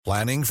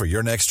Planning for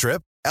your next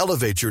trip?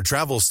 Elevate your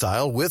travel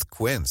style with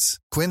Quince.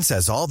 Quince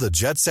has all the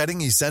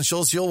jet-setting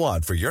essentials you'll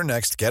want for your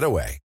next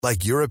getaway,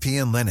 like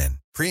European linen,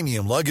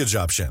 premium luggage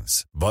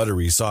options,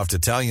 buttery soft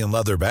Italian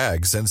leather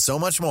bags, and so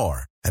much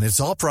more. And it's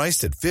all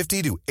priced at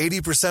 50 to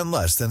 80%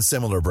 less than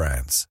similar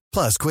brands.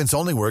 Plus, Quince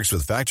only works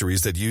with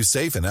factories that use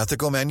safe and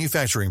ethical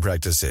manufacturing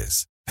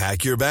practices.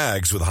 Pack your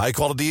bags with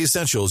high-quality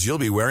essentials you'll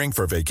be wearing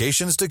for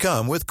vacations to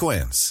come with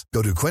Quince.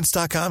 Go to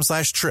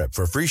quince.com/trip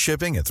for free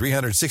shipping and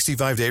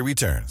 365-day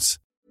returns.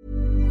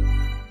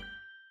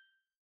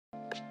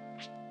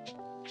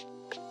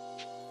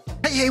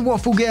 Hey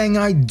Waffle Gang,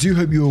 I do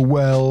hope you're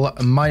well.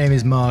 My name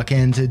is Mark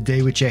and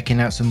today we're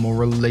checking out some more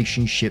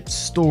relationship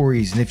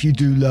stories. And if you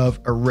do love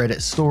a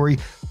Reddit story,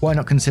 why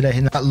not consider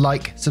hitting that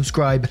like,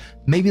 subscribe,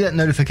 maybe that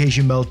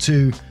notification bell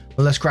too.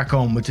 But let's crack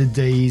on with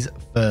today's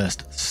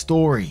first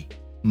story.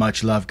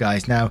 Much love,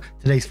 guys. Now,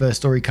 today's first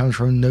story comes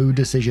from No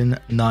Decision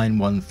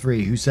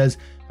 913, who says,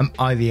 "Am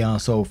I the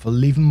arsehole for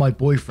leaving my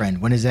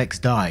boyfriend when his ex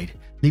died,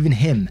 leaving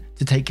him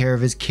to take care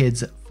of his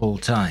kids full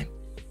time?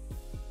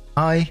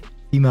 I,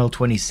 female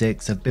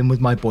 26, have been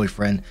with my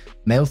boyfriend,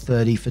 male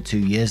 30, for 2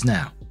 years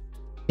now.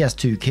 He has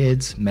 2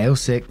 kids, male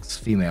 6,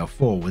 female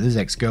 4, with his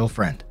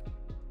ex-girlfriend.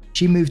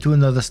 She moved to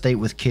another state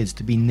with kids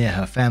to be near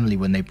her family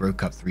when they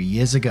broke up 3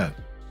 years ago.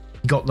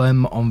 He got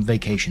them on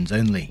vacations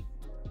only.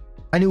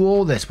 I knew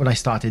all this when I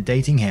started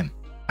dating him.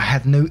 I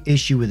had no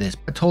issue with this,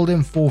 but told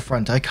him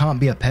forefront I can't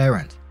be a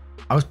parent.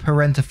 I was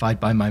parentified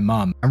by my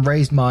mum and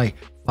raised my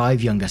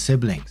 5 younger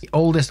siblings. The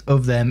oldest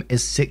of them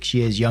is 6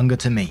 years younger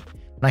to me,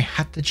 and I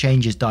had to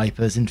change his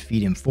diapers and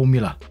feed him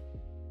formula.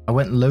 I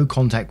went low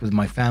contact with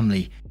my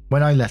family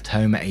when I left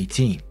home at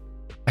 18.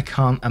 I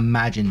can't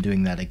imagine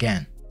doing that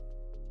again.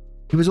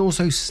 He was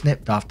also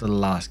snipped after the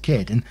last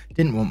kid and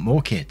didn't want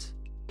more kids.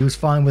 He was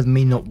fine with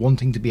me not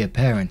wanting to be a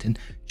parent and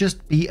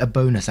just be a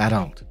bonus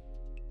adult.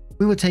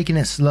 We were taking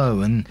it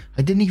slow and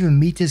I didn't even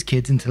meet his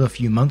kids until a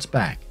few months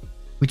back.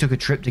 We took a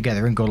trip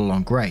together and got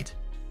along great.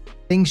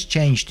 Things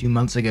changed 2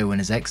 months ago when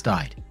his ex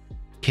died.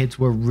 Kids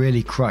were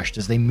really crushed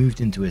as they moved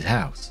into his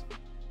house.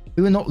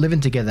 We were not living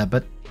together,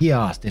 but he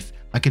asked if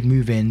I could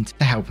move in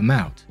to help him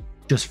out,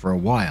 just for a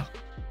while.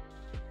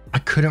 I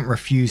couldn't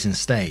refuse and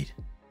stayed,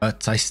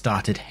 but I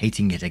started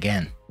hating it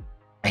again.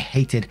 I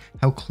hated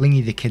how clingy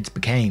the kids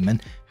became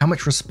and how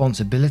much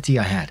responsibility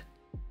I had.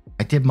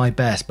 I did my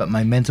best, but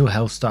my mental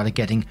health started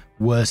getting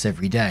worse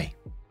every day.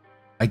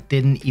 I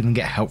didn't even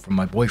get help from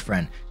my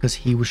boyfriend because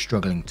he was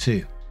struggling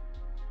too.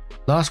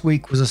 Last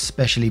week was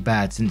especially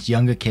bad since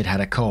younger kid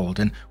had a cold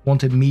and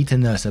wanted me to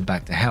nurse her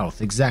back to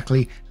health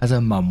exactly as her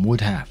mum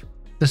would have.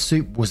 The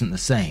soup wasn't the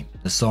same,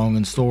 the song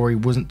and story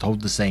wasn't told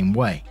the same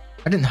way,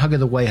 I didn't hug her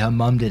the way her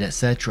mum did,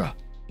 etc.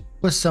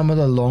 was some of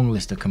the long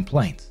list of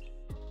complaints.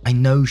 I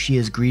know she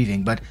is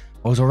grieving, but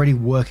I was already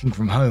working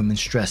from home and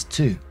stressed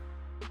too.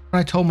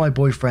 When I told my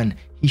boyfriend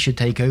he should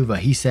take over,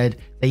 he said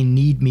they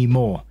need me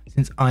more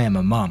since I am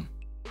a mum.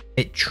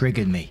 It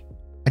triggered me.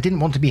 I didn't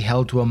want to be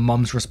held to a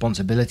mum's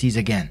responsibilities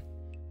again.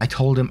 I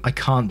told him I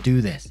can't do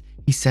this.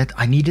 He said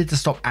I needed to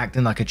stop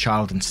acting like a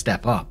child and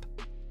step up.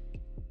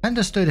 I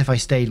understood if I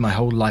stayed my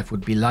whole life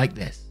would be like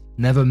this,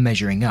 never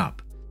measuring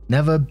up,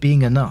 never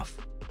being enough,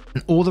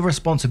 and all the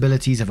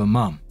responsibilities of a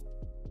mum.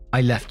 I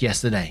left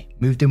yesterday,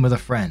 moved in with a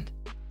friend.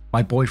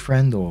 My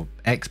boyfriend or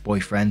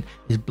ex-boyfriend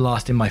is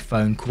blasting my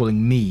phone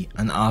calling me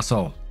an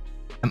arsehole.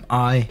 Am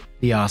I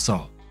the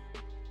arsehole?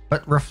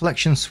 But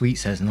Reflection Sweet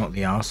says not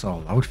the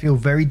arsehole. I would feel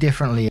very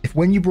differently if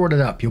when you brought it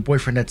up your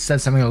boyfriend had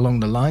said something along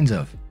the lines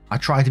of, I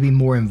try to be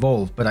more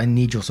involved but I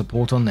need your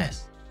support on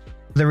this.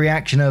 The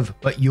reaction of,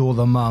 but you're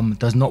the mum,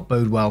 does not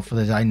bode well for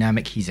the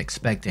dynamic he's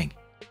expecting.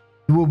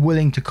 You were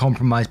willing to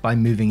compromise by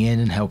moving in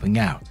and helping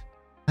out.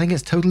 I think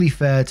it's totally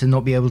fair to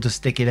not be able to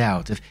stick it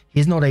out if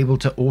he's not able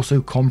to also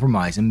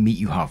compromise and meet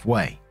you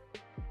halfway.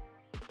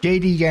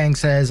 JD Gang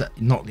says,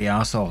 not the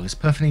arsehole. It's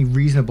perfectly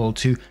reasonable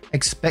to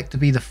expect to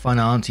be the fun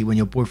auntie when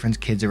your boyfriend's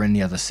kids are in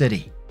the other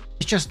city.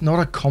 It's just not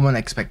a common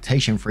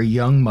expectation for a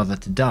young mother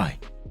to die.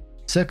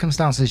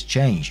 Circumstances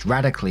changed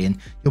radically and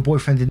your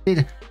boyfriend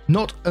did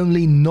not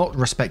only not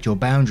respect your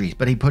boundaries,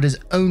 but he put his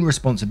own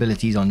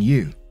responsibilities on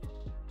you.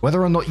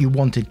 Whether or not you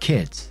wanted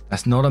kids,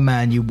 that's not a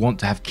man you want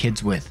to have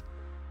kids with.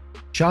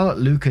 Charlotte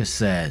Lucas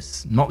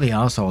says, not the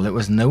arsehole, it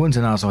was no one's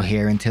an arsehole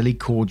here until he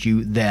called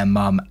you their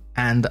mum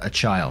and a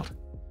child.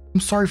 I'm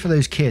sorry for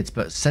those kids,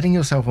 but setting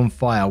yourself on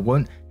fire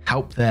won't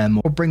help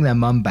them or bring their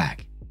mum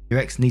back.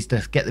 Your ex needs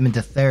to get them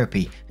into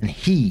therapy and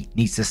he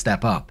needs to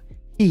step up.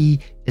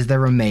 He is their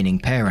remaining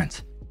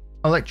parent.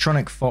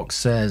 Electronic Fox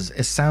says,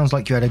 it sounds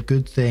like you had a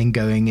good thing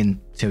going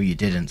until you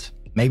didn't.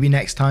 Maybe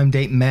next time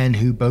date men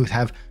who both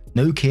have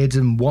no kids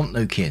and want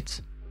no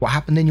kids. What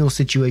happened in your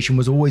situation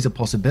was always a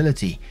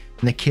possibility,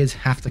 and the kids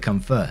have to come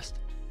first.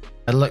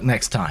 Better luck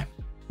next time,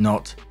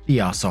 not the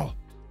arsehole.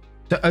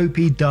 The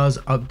OP does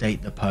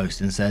update the post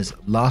and says,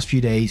 last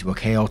few days were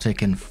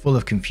chaotic and full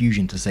of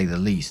confusion to say the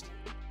least.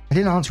 I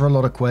didn't answer a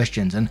lot of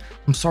questions and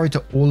I'm sorry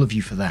to all of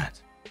you for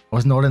that. I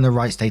was not in the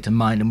right state of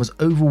mind and was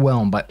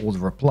overwhelmed by all the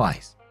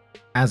replies.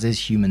 as is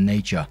human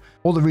nature.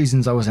 All the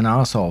reasons I was an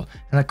arsehole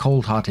and a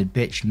cold-hearted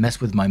bitch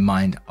mess with my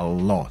mind a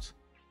lot.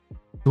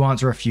 To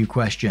answer a few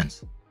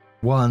questions.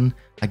 1.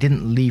 I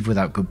didn't leave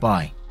without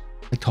goodbye.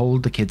 I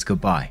told the kids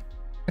goodbye.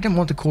 I didn't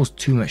want to cause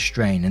too much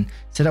strain and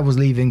said I was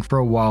leaving for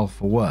a while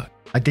for work.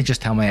 I did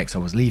just tell my ex I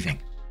was leaving.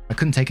 I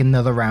couldn't take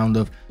another round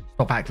of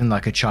stop acting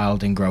like a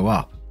child and grow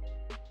up.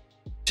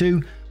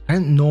 2. I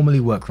don't normally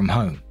work from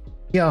home.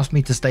 He asked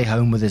me to stay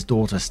home with his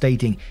daughter,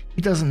 stating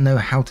he doesn't know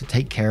how to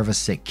take care of a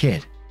sick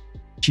kid.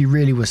 She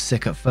really was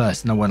sick at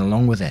first and I went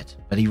along with it,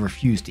 but he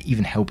refused to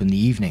even help in the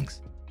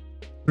evenings.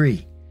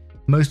 3.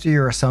 Most of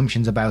your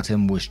assumptions about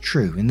him was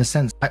true, in the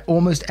sense I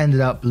almost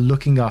ended up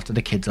looking after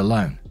the kids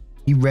alone.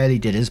 He rarely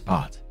did his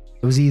part.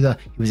 It was either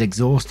he was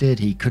exhausted,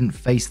 he couldn't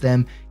face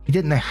them, he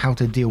didn't know how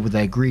to deal with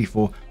their grief,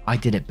 or I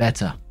did it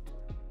better.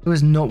 It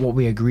was not what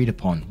we agreed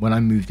upon when I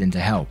moved in to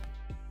help.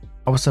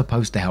 I was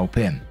supposed to help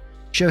him,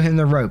 show him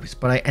the ropes,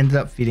 but I ended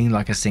up feeling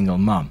like a single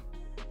mum.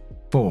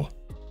 4.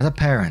 As a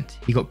parent,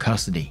 he got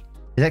custody.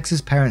 His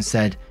ex's parents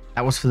said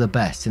that was for the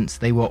best since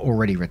they were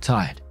already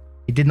retired.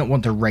 He did not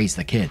want to raise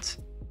the kids.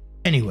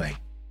 Anyway,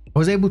 I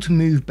was able to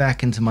move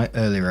back into my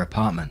earlier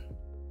apartment.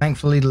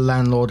 Thankfully, the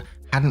landlord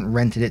hadn't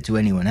rented it to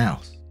anyone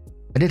else.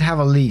 I did have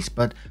a lease,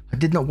 but I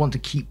did not want to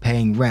keep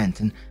paying rent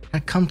and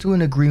had come to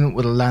an agreement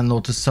with the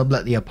landlord to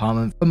sublet the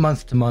apartment from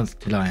month to month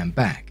till I am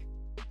back.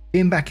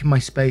 Being back in my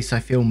space, I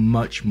feel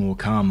much more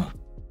calmer.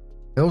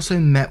 I also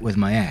met with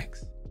my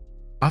ex.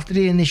 After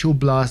the initial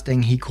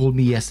blasting, he called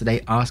me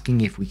yesterday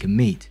asking if we can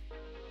meet.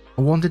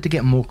 I wanted to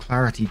get more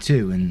clarity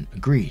too and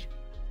agreed.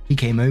 He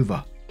came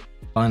over,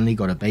 finally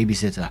got a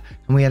babysitter,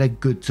 and we had a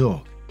good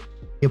talk.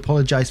 He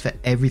apologized for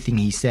everything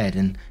he said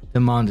and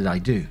demanded I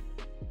do.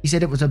 He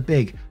said it was a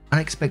big,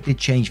 unexpected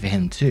change for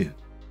him too.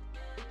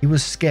 He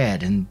was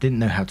scared and didn't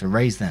know how to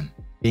raise them,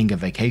 being a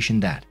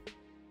vacation dad.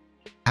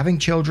 Having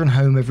children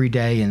home every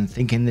day and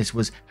thinking this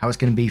was how it's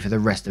going to be for the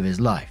rest of his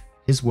life,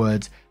 his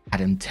words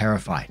had him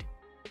terrified.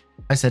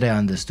 I said I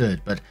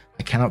understood, but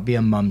I cannot be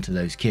a mum to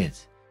those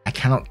kids. I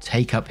cannot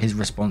take up his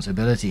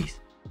responsibilities.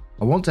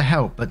 I want to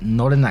help, but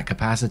not in that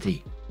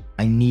capacity.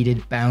 I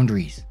needed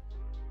boundaries.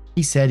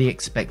 He said he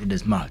expected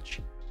as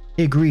much.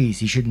 He agrees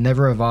he should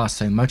never have asked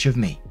so much of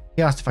me.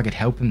 He asked if I could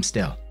help him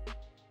still.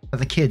 But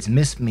the kids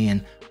missed me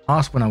and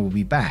asked when I will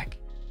be back.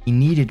 He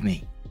needed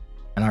me,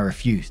 and I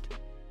refused.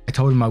 I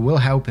told him I will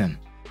help him.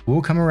 I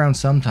will come around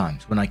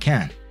sometimes when I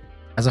can,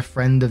 as a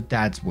friend of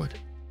Dad's would.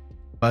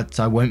 But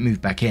I won't move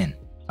back in.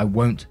 I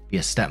won't be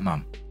a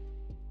stepmom.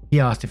 He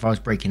asked if I was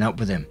breaking up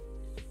with him.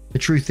 The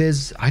truth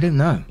is, I don't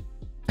know.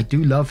 I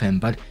do love him,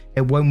 but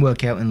it won't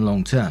work out in the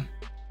long term,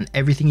 and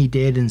everything he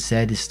did and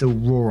said is still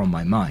raw on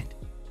my mind.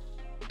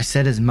 I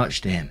said as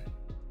much to him.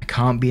 I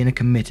can't be in a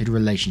committed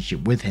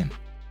relationship with him.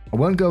 I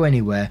won't go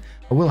anywhere.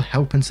 I will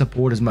help and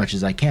support as much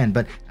as I can,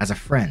 but as a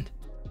friend.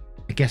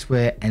 I guess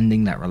we're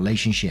ending that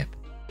relationship.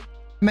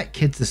 I met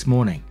kids this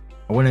morning.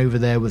 I went over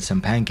there with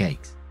some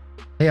pancakes.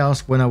 They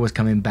asked when I was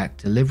coming back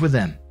to live with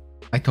them.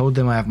 I told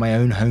them I have my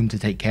own home to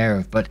take care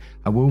of, but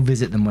I will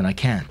visit them when I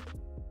can.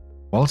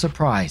 While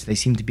surprised, they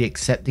seemed to be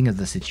accepting of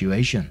the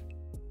situation.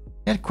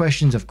 They had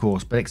questions, of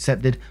course, but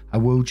accepted I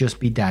will just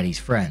be Daddy's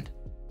friend.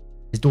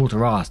 His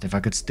daughter asked if I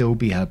could still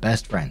be her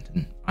best friend,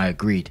 and I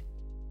agreed.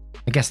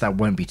 I guess that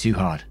won't be too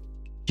hard.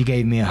 She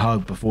gave me a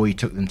hug before he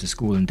took them to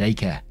school and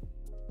daycare.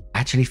 I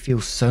actually feel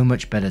so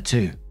much better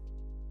too.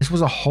 This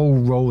was a whole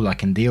role I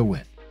can deal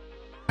with.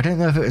 I don't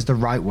know if it was the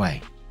right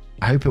way.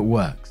 I hope it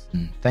works,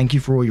 and thank you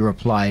for all your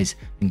replies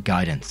and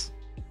guidance.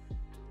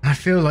 I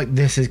feel like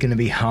this is going to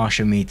be harsh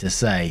of me to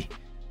say,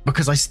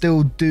 because I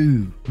still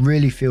do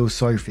really feel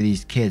sorry for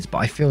these kids, but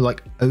I feel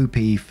like OP,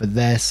 for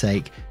their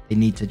sake, they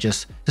need to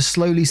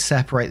slowly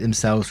separate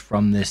themselves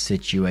from this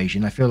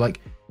situation. I feel like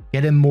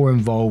getting more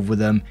involved with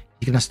them,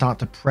 he's going to start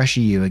to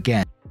pressure you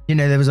again. You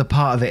know, there was a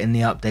part of it in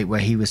the update where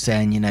he was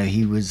saying, you know,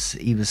 he was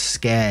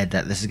scared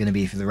that this is going to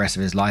be for the rest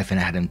of his life and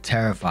it had him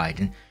terrified.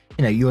 And,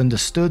 you know, you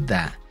understood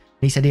that.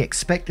 He said he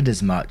expected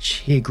as much.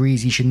 He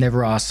agrees he should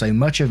never ask so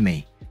much of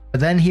me.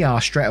 But then he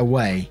asked straight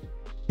away,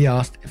 he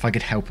asked if I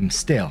could help him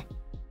still.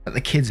 That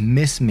the kids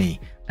miss me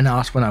and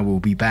asked when I will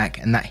be back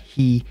and that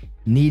he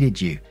needed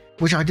you.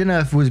 Which I don't know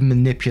if it was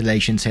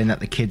manipulation, saying that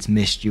the kids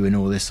missed you and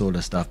all this sort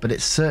of stuff, but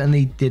it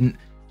certainly didn't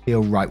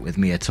feel right with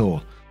me at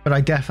all. But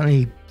I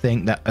definitely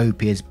think that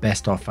OP is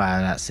best off out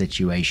of that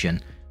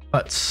situation.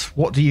 But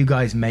what do you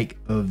guys make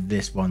of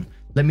this one?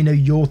 Let me know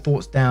your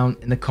thoughts down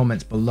in the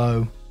comments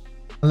below.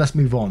 And let's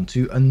move on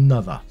to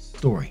another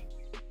story.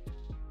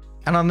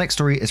 And our next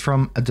story is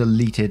from a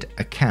deleted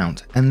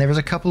account, and there is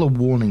a couple of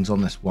warnings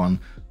on this one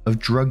of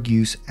drug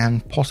use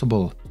and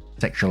possible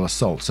sexual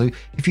assault. So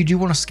if you do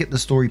want to skip the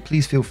story,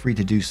 please feel free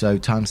to do so.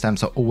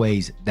 Timestamps are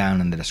always down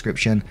in the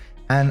description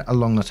and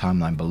along the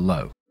timeline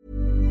below.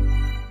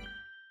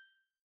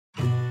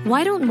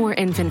 Why don't more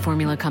infant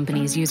formula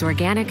companies use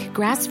organic,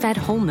 grass-fed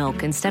whole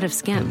milk instead of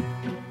skim?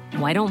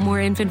 Why don't more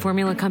infant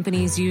formula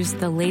companies use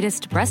the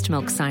latest breast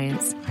milk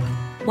science?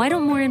 Why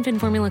don't more infant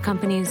formula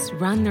companies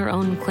run their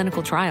own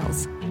clinical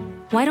trials?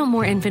 Why don't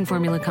more infant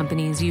formula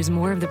companies use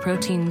more of the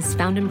proteins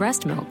found in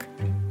breast milk?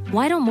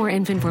 Why don't more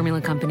infant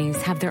formula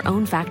companies have their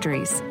own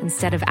factories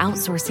instead of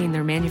outsourcing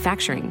their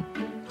manufacturing?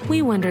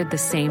 We wondered the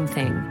same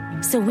thing.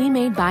 So we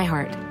made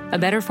ByHeart, a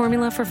better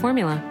formula for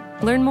formula.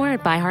 Learn more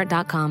at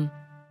byheart.com.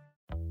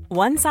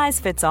 One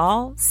size fits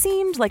all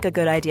seemed like a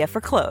good idea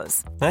for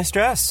clothes. Nice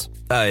dress.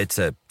 It's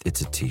a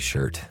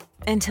t-shirt.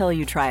 Until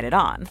you tried it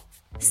on.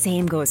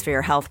 Same goes for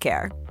your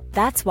healthcare.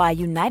 That's why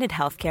United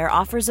Healthcare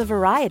offers a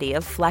variety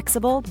of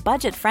flexible,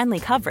 budget-friendly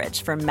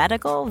coverage for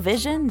medical,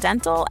 vision,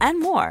 dental, and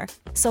more.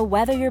 So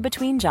whether you're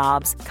between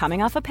jobs,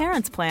 coming off a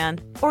parent's plan,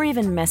 or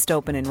even missed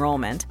open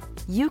enrollment,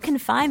 you can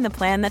find the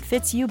plan that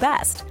fits you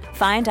best.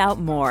 Find out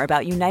more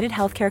about United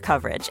Healthcare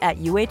coverage at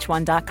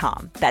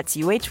uh1.com. That's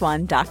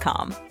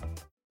uh1.com.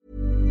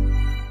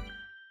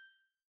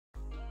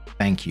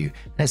 Thank you.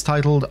 And it's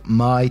titled,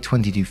 My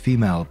 22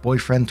 Female,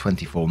 Boyfriend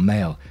 24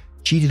 Male,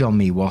 Cheated on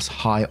Me whilst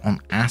high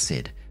on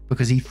acid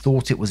because he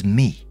thought it was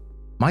me.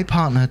 My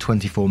partner,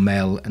 24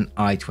 male, and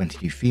I,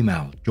 22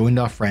 female, joined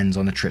our friends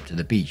on a trip to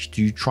the beach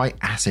to try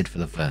acid for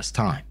the first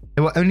time.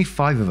 There were only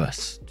 5 of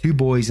us, 2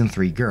 boys and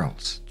 3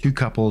 girls, 2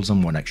 couples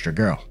and 1 extra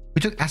girl.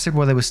 We took acid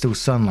while there was still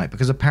sunlight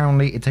because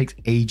apparently it takes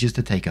ages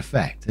to take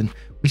effect, and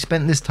we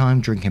spent this time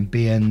drinking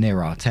beer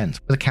near our tent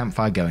with a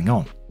campfire going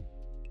on.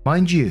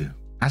 Mind you,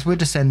 as we're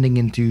descending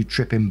into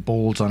tripping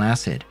balls on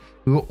acid,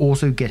 we were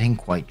also getting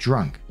quite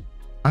drunk.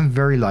 I'm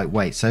very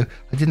lightweight, so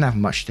I didn't have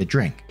much to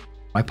drink.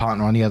 My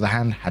partner, on the other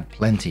hand, had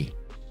plenty.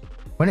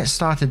 When it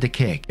started to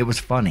kick, it was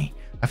funny.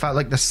 I felt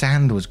like the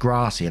sand was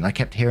grassy and I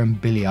kept hearing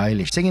Billie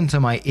Eilish singing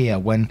to my ear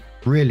when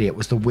really it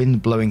was the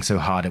wind blowing so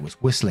hard it was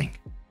whistling.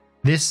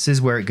 This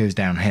is where it goes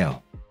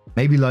downhill.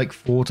 Maybe like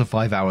 4 to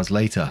 5 hours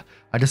later,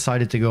 I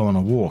decided to go on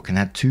a walk and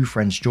had 2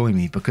 friends join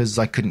me because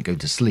I couldn't go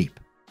to sleep.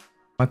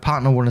 My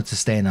partner wanted to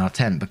stay in our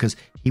tent because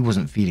he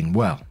wasn't feeling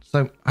well,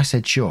 so I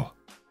said sure.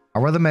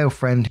 Our other male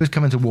friend who was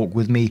coming to walk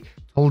with me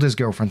told his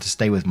girlfriend to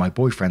stay with my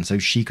boyfriend so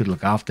she could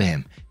look after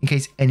him in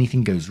case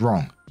anything goes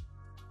wrong.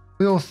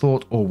 We all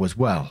thought all was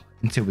well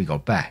until we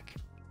got back.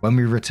 When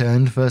we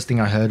returned, first thing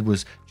I heard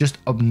was just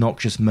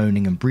obnoxious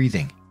moaning and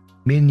breathing.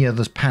 Me and the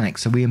others panicked,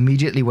 so we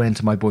immediately went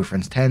into my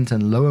boyfriend's tent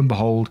and lo and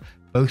behold,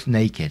 both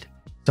naked,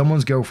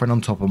 someone's girlfriend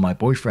on top of my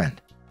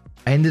boyfriend.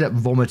 I ended up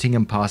vomiting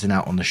and passing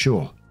out on the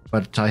shore,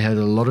 but I heard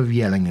a lot of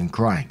yelling and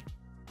crying.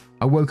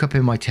 I woke up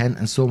in my tent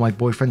and saw my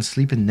boyfriend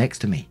sleeping next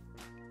to me.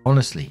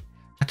 Honestly,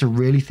 I had to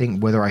really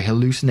think whether I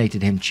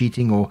hallucinated him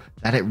cheating or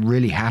that it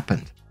really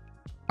happened.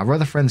 Our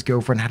other friend's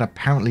girlfriend had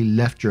apparently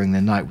left during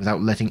the night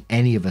without letting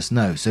any of us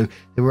know, so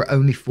there were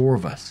only 4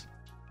 of us.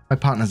 My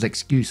partner's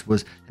excuse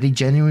was that he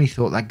genuinely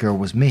thought that girl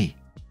was me.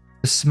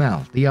 The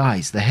smell, the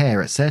eyes, the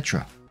hair,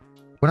 etc.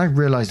 When I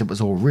realized it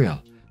was all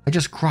real, I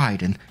just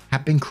cried and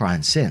have been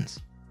crying since.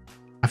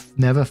 I've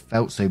never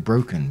felt so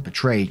broken,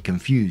 betrayed,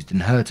 confused,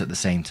 and hurt at the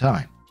same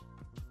time.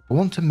 I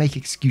want to make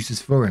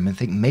excuses for him and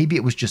think maybe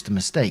it was just a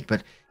mistake,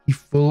 but he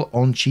full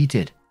on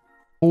cheated.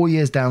 4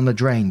 years down the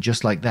drain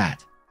just like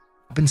that.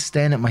 I've been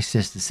staring at my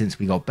sister since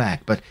we got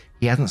back, but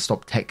he hasn't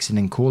stopped texting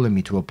and calling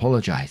me to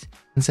apologize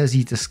and says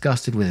he's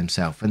disgusted with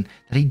himself and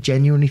that he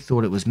genuinely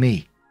thought it was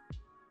me.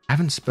 I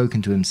haven't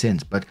spoken to him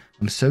since, but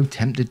I'm so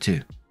tempted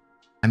to.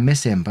 I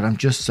miss him, but I'm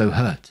just so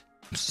hurt.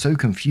 I'm so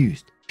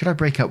confused. Should I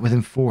break up with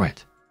him for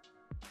it?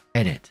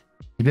 Edit.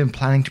 He'd been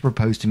planning to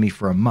propose to me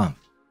for a month.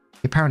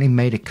 He apparently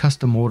made a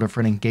custom order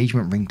for an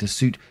engagement ring to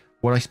suit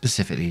what I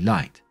specifically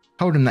liked.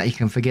 Told him that he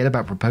can forget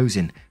about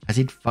proposing as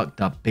he'd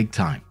fucked up big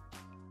time.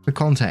 For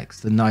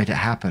context, the night it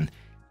happened,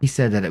 he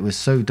said that it was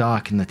so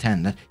dark in the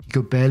tent that he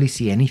could barely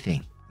see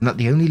anything and that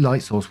the only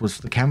light source was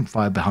the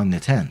campfire behind the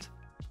tent.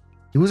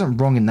 He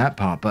wasn't wrong in that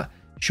part, but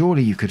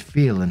surely you could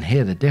feel and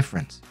hear the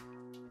difference.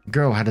 The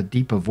girl had a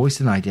deeper voice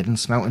than I did and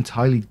smelled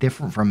entirely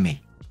different from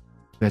me.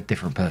 We had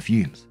different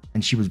perfumes,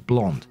 and she was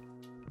blonde.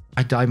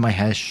 I dyed my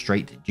hair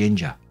straight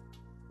ginger.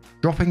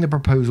 Dropping the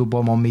proposal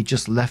bomb on me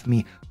just left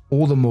me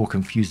all the more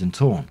confused and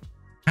torn.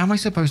 How am I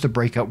supposed to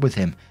break up with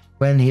him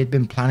when he had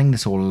been planning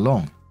this all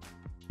along?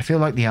 I feel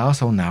like the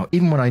arsehole now,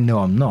 even when I know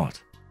I'm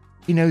not.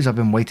 He knows I've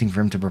been waiting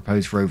for him to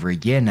propose for over a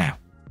year now.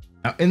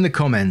 Now in the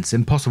comments,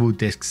 Impossible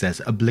Disc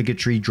says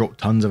obligatory drop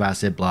tons of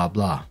acid blah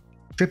blah.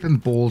 Tripping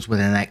balls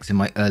with an ex in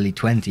my early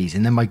 20s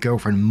and then my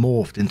girlfriend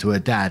morphed into a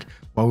dad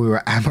while we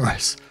were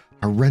amorous.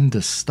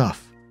 Horrendous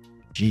stuff.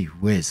 Gee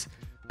whiz.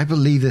 I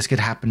believe this could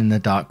happen in the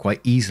dark quite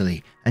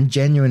easily and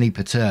genuinely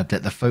perturbed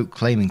at the folk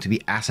claiming to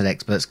be acid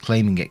experts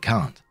claiming it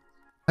can't.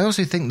 I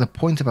also think the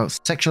point about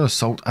sexual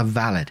assault are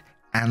valid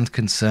and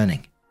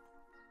concerning.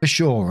 For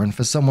sure, and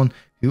for someone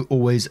who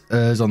always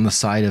errs on the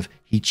side of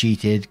he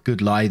cheated,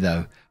 good lie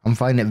though, I'm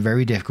finding it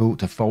very difficult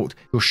to fault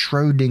your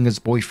Schrodinger's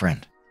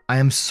boyfriend. I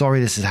am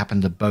sorry this has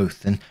happened to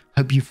both and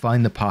hope you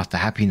find the path to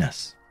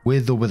happiness,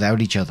 with or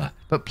without each other,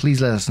 but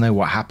please let us know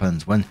what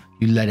happens when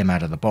you let him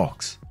out of the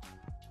box.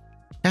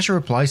 Tasha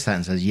replies to that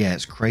and says, yeah,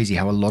 it's crazy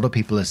how a lot of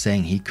people are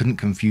saying he couldn't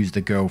confuse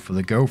the girl for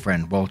the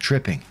girlfriend while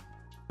tripping.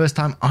 First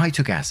time I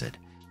took acid,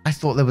 I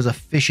thought there was a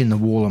fish in the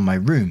wall of my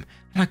room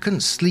and I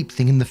couldn't sleep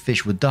thinking the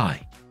fish would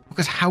die.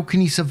 Because how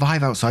can you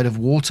survive outside of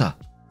water?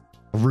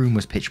 The room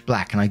was pitch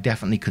black and I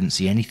definitely couldn't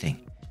see anything.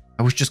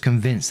 I was just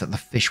convinced that the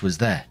fish was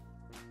there.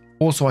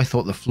 Also, I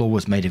thought the floor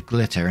was made of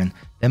glitter, and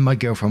then my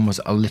girlfriend was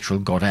a literal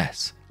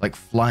goddess, like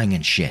flying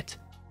and shit.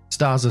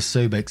 Stars of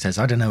Sobek says,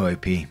 I don't know,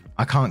 OP.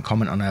 I can't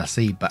comment on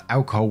LC, but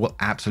alcohol will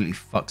absolutely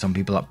fuck some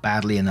people up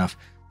badly enough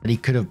that he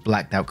could have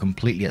blacked out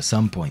completely at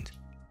some point.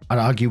 I'd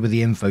argue with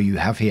the info you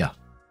have here.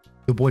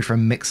 Your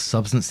boyfriend mixed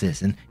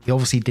substances, and he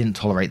obviously didn't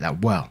tolerate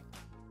that well.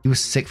 He was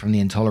sick from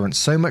the intolerance,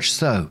 so much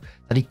so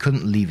that he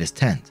couldn't leave his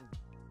tent.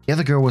 The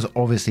other girl was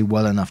obviously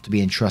well enough to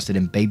be entrusted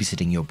in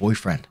babysitting your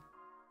boyfriend.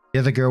 The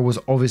other girl was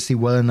obviously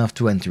well enough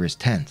to enter his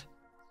tent.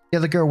 The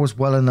other girl was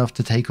well enough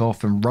to take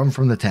off and run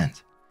from the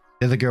tent.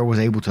 The other girl was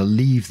able to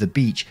leave the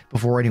beach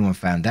before anyone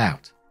found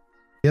out.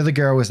 The other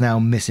girl is now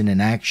missing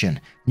in action,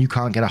 and you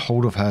can't get a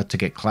hold of her to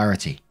get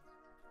clarity.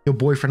 Your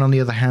boyfriend, on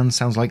the other hand,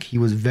 sounds like he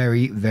was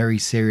very, very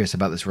serious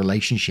about this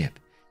relationship.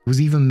 He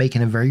was even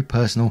making a very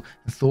personal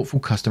and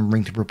thoughtful custom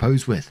ring to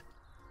propose with.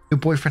 Your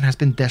boyfriend has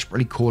been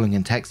desperately calling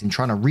and texting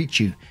trying to reach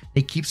you, and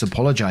he keeps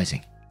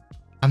apologizing.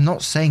 I'm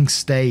not saying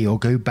stay or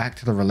go back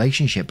to the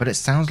relationship, but it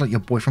sounds like your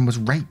boyfriend was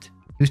raped.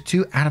 He was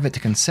too out of it to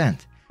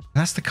consent, and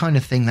that's the kind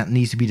of thing that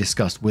needs to be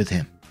discussed with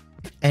him.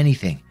 If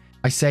anything,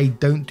 I say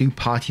don't do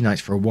party nights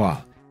for a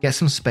while. Get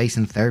some space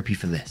and therapy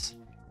for this.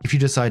 If you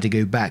decide to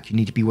go back, you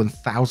need to be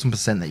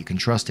 1000% that you can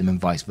trust him and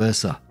vice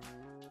versa.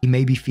 He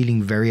may be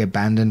feeling very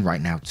abandoned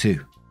right now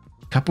too.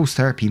 Couples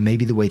therapy may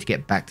be the way to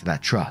get back to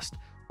that trust,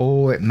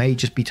 or it may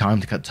just be time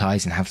to cut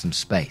ties and have some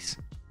space.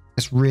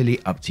 It's really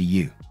up to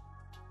you.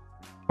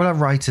 Well, a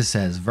writer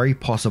says, very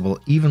possible,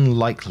 even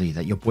likely,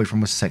 that your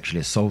boyfriend was sexually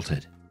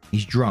assaulted.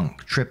 He's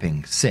drunk,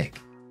 tripping, sick.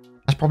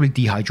 That's probably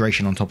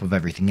dehydration on top of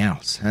everything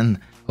else, and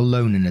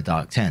alone in a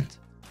dark tent.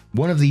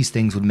 One of these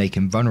things would make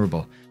him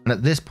vulnerable, and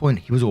at this point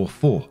he was all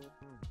for.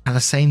 At the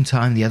same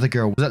time, the other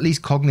girl was at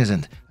least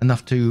cognizant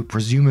enough to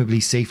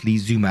presumably safely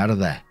zoom out of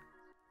there.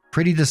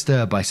 Pretty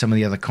disturbed by some of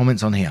the other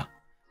comments on here,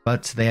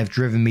 but they have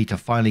driven me to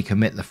finally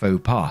commit the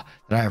faux pas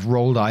that I have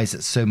rolled eyes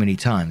at so many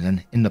times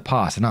and in the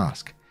past and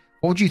ask,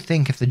 what would you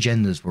think if the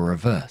genders were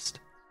reversed?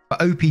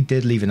 But OP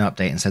did leave an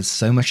update and said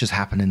so much has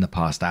happened in the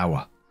past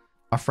hour.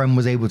 Our friend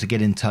was able to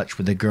get in touch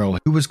with the girl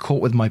who was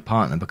caught with my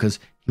partner because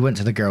he went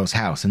to the girl's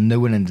house and no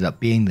one ended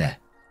up being there.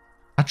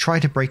 I try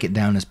to break it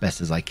down as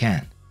best as I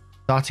can,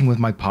 starting with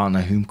my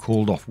partner whom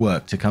called off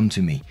work to come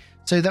to me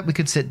so that we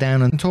could sit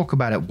down and talk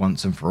about it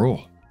once and for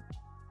all.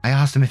 I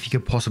asked him if he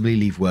could possibly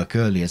leave work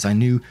early as I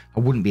knew I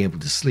wouldn't be able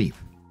to sleep.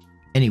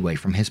 Anyway,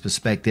 from his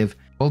perspective,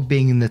 while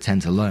being in the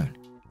tent alone,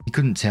 he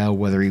couldn't tell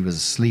whether he was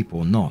asleep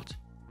or not.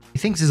 He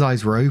thinks his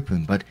eyes were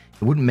open, but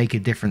it wouldn't make a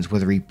difference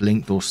whether he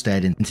blinked or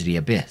stared into the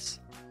abyss.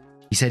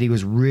 He said he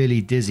was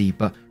really dizzy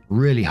but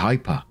really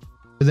hyper,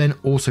 but then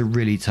also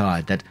really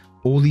tired, that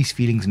all these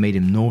feelings made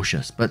him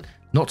nauseous, but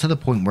not to the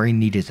point where he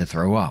needed to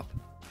throw up,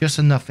 just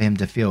enough for him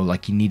to feel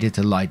like he needed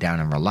to lie down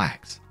and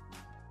relax.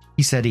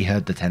 He said he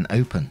heard the tent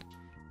open.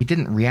 He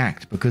didn't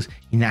react because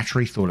he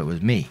naturally thought it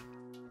was me.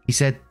 He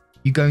said,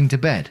 "You going to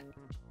bed?"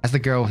 as the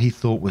girl he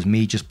thought was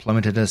me just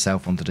plummeted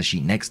herself onto the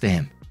sheet next to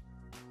him.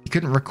 He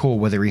couldn't recall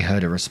whether he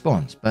heard a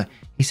response, but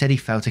he said he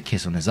felt a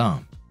kiss on his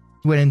arm.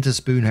 He went in to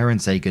spoon her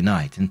and say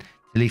goodnight until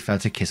he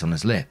felt a kiss on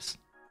his lips.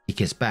 He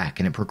kissed back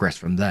and it progressed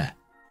from there.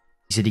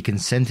 He said he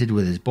consented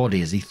with his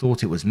body as he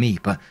thought it was me,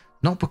 but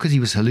not because he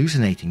was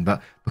hallucinating,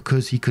 but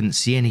because he couldn't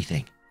see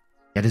anything.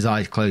 He had his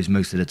eyes closed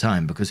most of the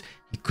time because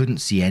he couldn't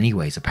see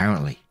anyways,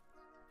 apparently.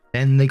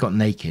 Then they got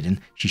naked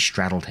and she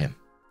straddled him.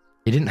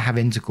 They didn't have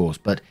intercourse,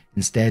 but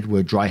instead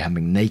were dry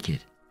humping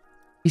naked.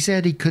 He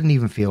said he couldn't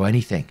even feel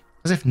anything,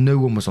 as if no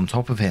one was on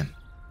top of him.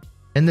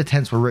 Then the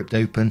tents were ripped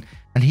open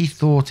and he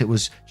thought it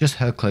was just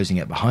her closing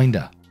it behind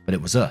her, but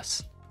it was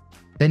us.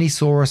 Then he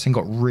saw us and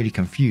got really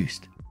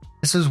confused.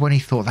 This was when he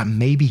thought that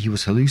maybe he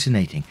was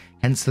hallucinating,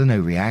 hence the no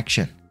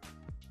reaction.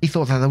 He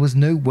thought that there was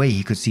no way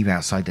he could see me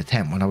outside the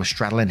tent when I was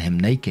straddling him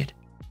naked.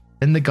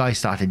 Then the guy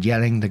started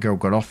yelling, the girl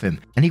got off him,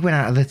 and he went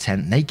out of the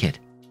tent naked.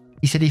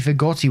 He said he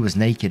forgot he was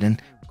naked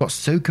and got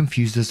so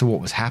confused as to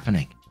what was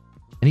happening.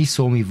 Then he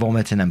saw me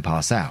vomit and then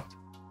pass out.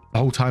 The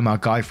whole time our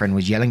guy friend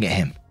was yelling at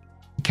him.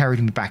 He carried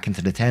me back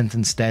into the tent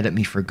and stared at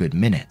me for a good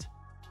minute.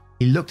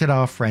 He looked at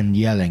our friend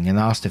yelling and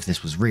asked if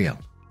this was real.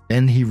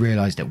 Then he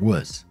realized it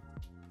was.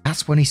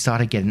 That's when he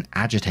started getting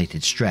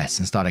agitated, stressed,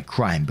 and started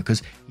crying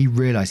because he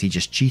realized he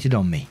just cheated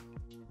on me.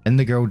 Then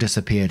the girl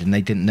disappeared and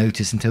they didn't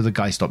notice until the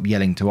guy stopped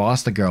yelling to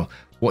ask the girl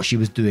what she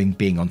was doing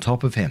being on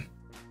top of him.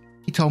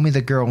 He told me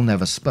the girl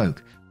never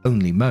spoke,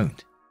 only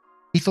moaned.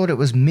 He thought it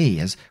was me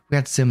as we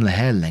had similar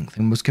hair length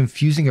and was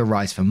confusing her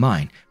eyes for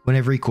mine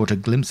whenever he caught a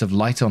glimpse of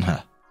light on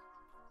her.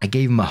 I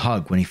gave him a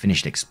hug when he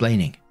finished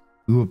explaining.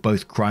 We were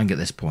both crying at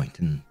this point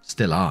and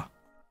still are.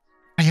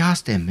 I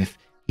asked him if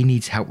he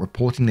needs help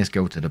reporting this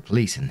girl to the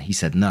police and he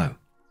said no.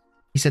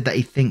 He said that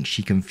he thinks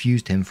she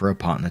confused him for a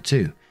partner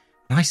too.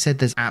 And I said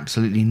there's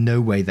absolutely no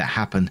way that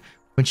happened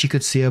when she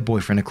could see her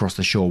boyfriend across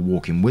the shore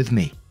walking with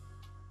me.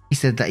 He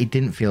said that he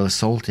didn't feel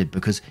assaulted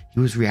because he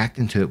was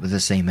reacting to it with the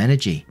same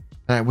energy,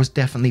 that it was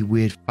definitely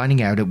weird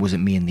finding out it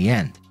wasn't me in the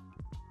end.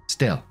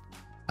 Still,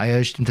 I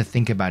urged him to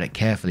think about it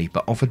carefully,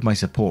 but offered my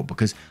support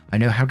because I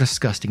know how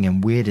disgusting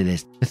and weird it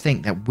is to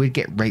think that we'd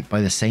get raped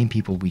by the same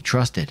people we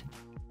trusted,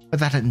 but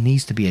that it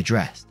needs to be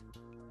addressed.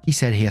 He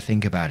said he'd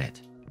think about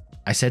it.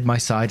 I said my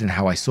side and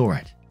how I saw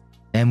it.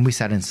 Then we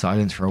sat in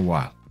silence for a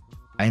while.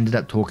 I ended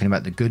up talking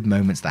about the good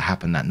moments that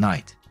happened that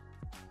night.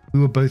 We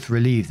were both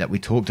relieved that we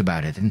talked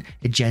about it, and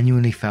it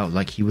genuinely felt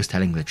like he was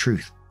telling the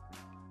truth.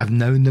 I've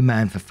known the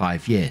man for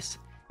 5 years.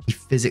 He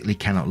physically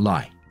cannot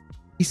lie.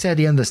 He said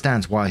he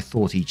understands why I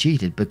thought he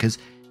cheated because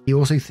he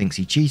also thinks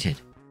he cheated.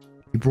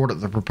 He brought up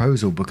the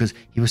proposal because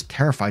he was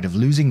terrified of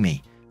losing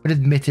me, but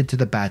admitted to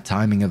the bad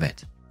timing of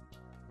it.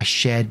 I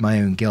shared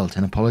my own guilt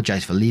and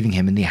apologized for leaving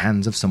him in the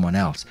hands of someone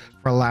else,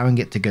 for allowing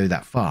it to go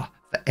that far,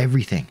 for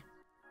everything.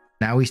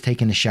 Now he's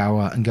taking a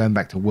shower and going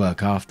back to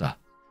work after,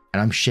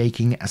 and I'm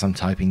shaking as I'm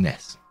typing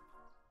this.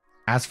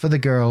 As for the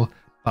girl,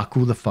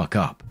 buckle the fuck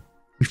up.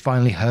 We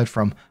finally heard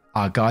from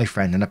our guy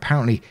friend, and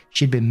apparently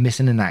she'd been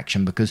missing in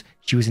action because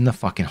she was in the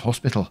fucking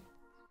hospital.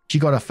 She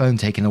got her phone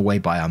taken away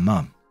by our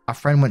mum. Our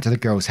friend went to the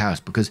girl's house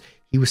because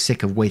he was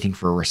sick of waiting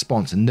for a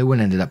response and no one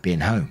ended up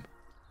being home.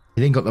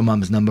 He then got the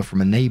mum's number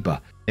from a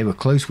neighbour they were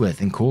close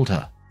with and called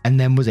her, and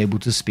then was able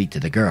to speak to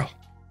the girl.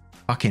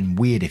 Fucking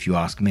weird if you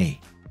ask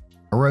me.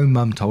 Her own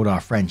mum told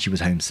our friend she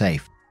was home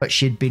safe, but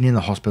she'd been in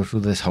the hospital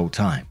this whole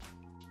time.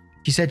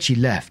 She said she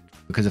left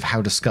because of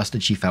how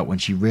disgusted she felt when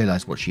she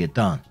realised what she had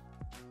done.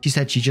 She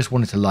said she just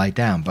wanted to lie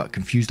down but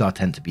confused our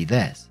tent to be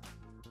theirs.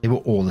 They were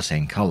all the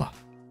same colour.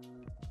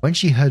 When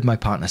she heard my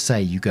partner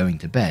say, "You going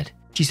to bed?"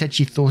 she said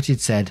she thought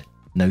he'd said,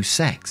 "No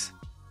sex,"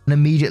 and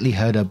immediately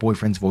heard her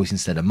boyfriend's voice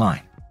instead of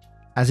mine.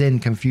 As in,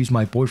 confused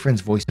my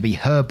boyfriend's voice to be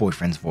her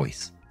boyfriend's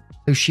voice.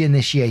 So she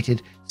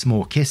initiated some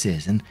more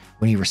kisses, and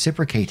when he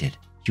reciprocated,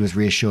 she was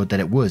reassured that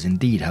it was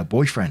indeed her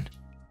boyfriend.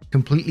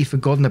 Completely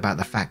forgotten about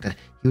the fact that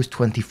he was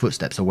 20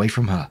 footsteps away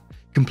from her.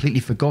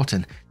 Completely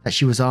forgotten that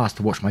she was asked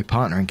to watch my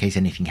partner in case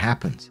anything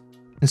happens.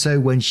 And so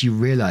when she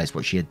realised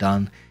what she had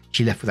done,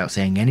 she left without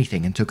saying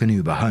anything and took an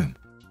Uber home.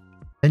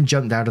 Then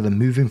jumped out of the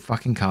moving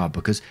fucking car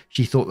because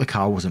she thought the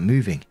car wasn't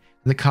moving,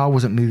 and the car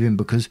wasn't moving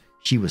because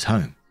she was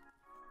home.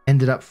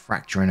 Ended up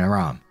fracturing her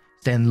arm,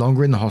 staying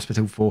longer in the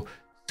hospital for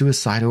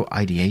suicidal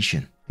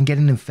ideation and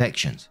getting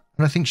infections,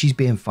 and I think she's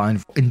being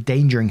fined for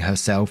endangering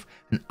herself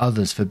and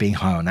others for being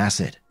high on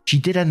acid. She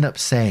did end up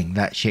saying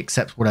that she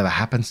accepts whatever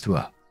happens to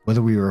her,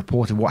 whether we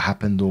reported what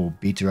happened or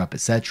beat her up,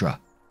 etc.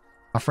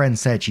 Our friend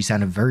said she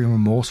sounded very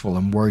remorseful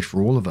and worried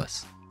for all of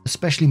us,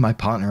 especially my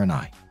partner and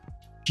I.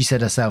 She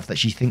said herself that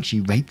she thinks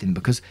she raped him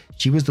because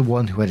she was the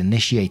one who had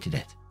initiated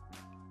it.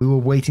 We were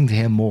waiting to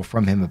hear more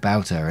from him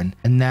about her, and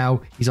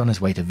now he's on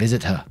his way to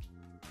visit her.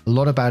 A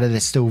lot about it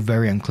is still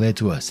very unclear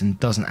to us and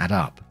doesn't add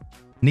up.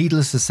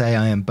 Needless to say,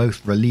 I am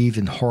both relieved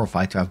and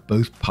horrified to have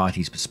both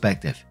parties'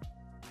 perspective.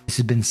 This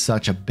has been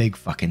such a big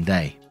fucking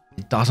day.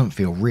 It doesn't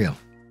feel real.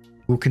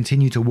 We'll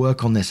continue to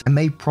work on this and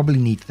may probably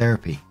need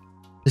therapy.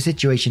 The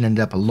situation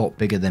ended up a lot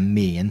bigger than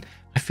me, and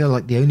I feel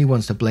like the only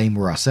ones to blame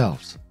were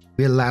ourselves.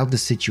 We allowed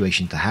this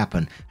situation to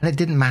happen, and it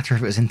didn't matter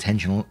if it was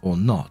intentional or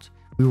not.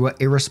 We were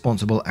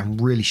irresponsible and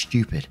really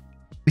stupid.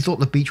 We thought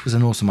the beach was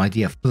an awesome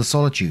idea for the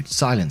solitude,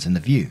 silence, and the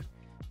view,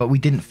 but we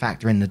didn't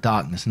factor in the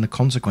darkness and the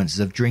consequences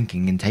of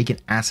drinking and taking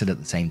acid at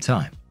the same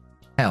time.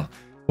 Hell,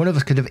 one of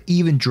us could have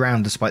even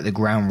drowned despite the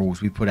ground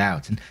rules we put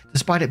out, and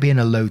despite it being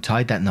a low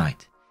tide that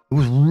night. It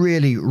was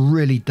really,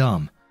 really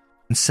dumb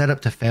and set up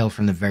to fail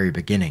from the very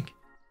beginning.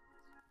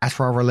 As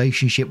for our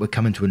relationship, we're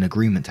coming to an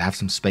agreement to have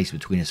some space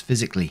between us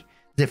physically,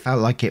 as it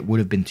felt like it would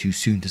have been too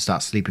soon to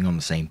start sleeping on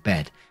the same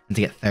bed and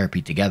to get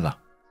therapy together.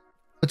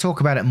 We'll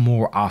talk about it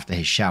more after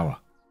his shower.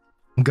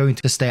 I'm going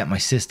to stay at my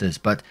sister's,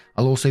 but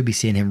I'll also be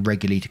seeing him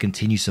regularly to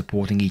continue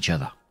supporting each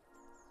other.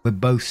 We're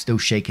both still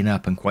shaken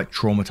up and quite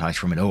traumatized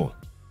from it all,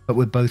 but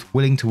we're both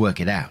willing to work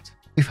it out.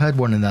 We've heard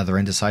one another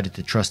and decided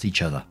to trust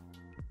each other,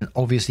 and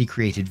obviously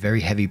created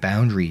very heavy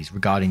boundaries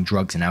regarding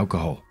drugs and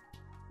alcohol.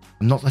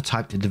 I'm not the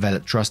type to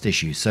develop trust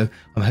issues, so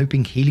I'm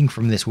hoping healing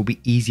from this will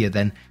be easier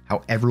than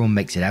how everyone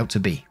makes it out to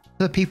be.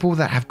 For the people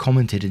that have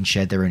commented and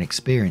shared their own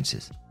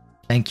experiences,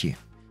 thank you.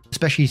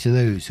 Especially to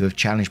those who have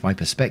challenged my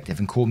perspective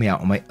and called me out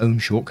on my own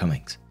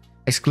shortcomings,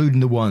 excluding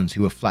the ones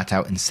who are flat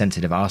out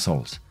insensitive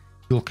assholes.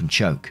 You all can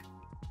choke.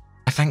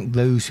 I thank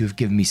those who have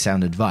given me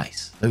sound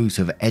advice, those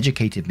who have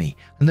educated me,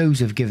 and those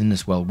who have given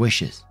us well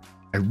wishes.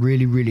 I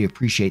really, really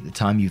appreciate the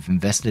time you've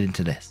invested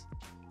into this.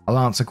 I'll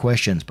answer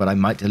questions, but I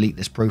might delete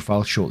this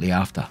profile shortly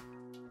after.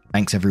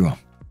 Thanks everyone.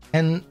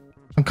 And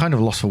I'm kind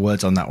of lost for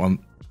words on that one.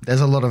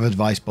 There's a lot of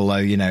advice below,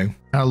 and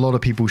a lot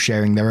of people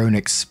sharing their own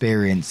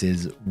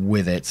experiences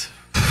with it.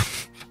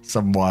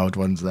 Some wild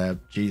ones there,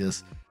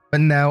 Jesus. But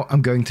now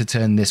I'm going to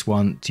turn this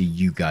one to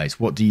you guys.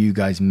 What do you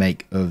guys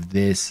make of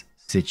this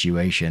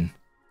situation?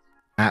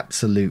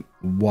 Absolute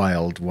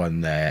wild one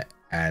there,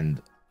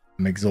 and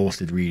I'm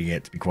exhausted reading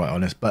it, to be quite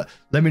honest. But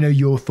let me know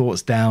your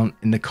thoughts down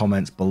in the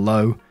comments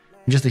below.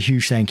 And just a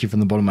huge thank you from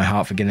the bottom of my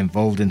heart for getting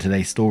involved in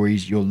today's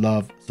stories. Your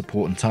love,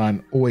 support, and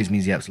time always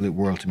means the absolute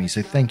world to me.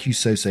 So thank you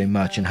so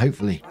much, and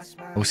hopefully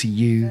I'll see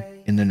you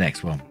in the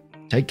next one.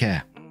 Take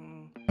care,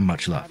 and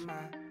much love.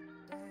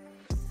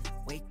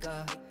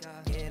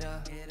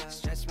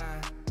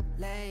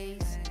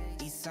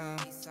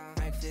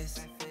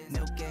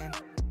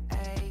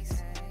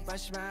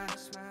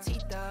 Brush my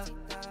teeth up,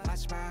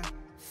 wash my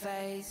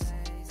face.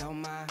 Throw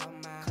my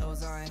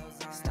clothes on,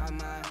 start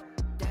my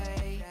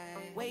day.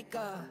 Wake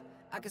up,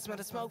 I can smell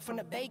the smoke from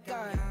the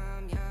bacon.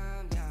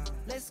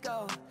 Let's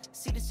go,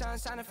 see the sun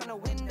shining from the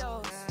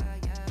windows.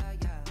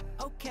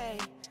 Okay,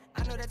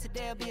 I know that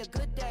today'll be a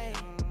good day.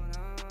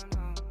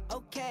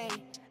 Okay,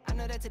 I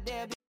know that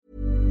today'll be.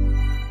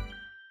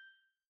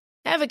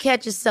 Ever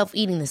catch yourself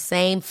eating the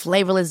same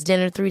flavorless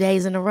dinner 3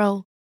 days in a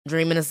row?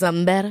 Dreaming of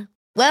something better?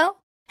 Well,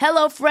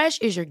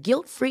 HelloFresh is your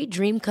guilt-free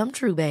dream come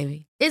true,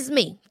 baby. It's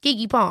me,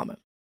 Keke Palmer.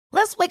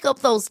 Let's wake up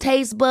those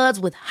taste buds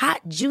with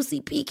hot, juicy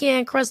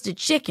pecan-crusted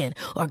chicken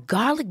or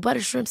garlic butter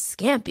shrimp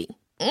scampi.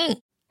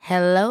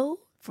 Hello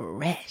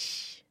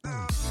Fresh.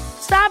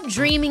 Stop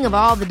dreaming of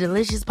all the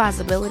delicious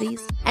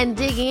possibilities and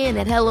dig in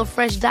at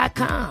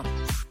HelloFresh.com.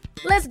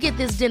 Let's get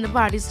this dinner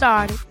party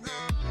started.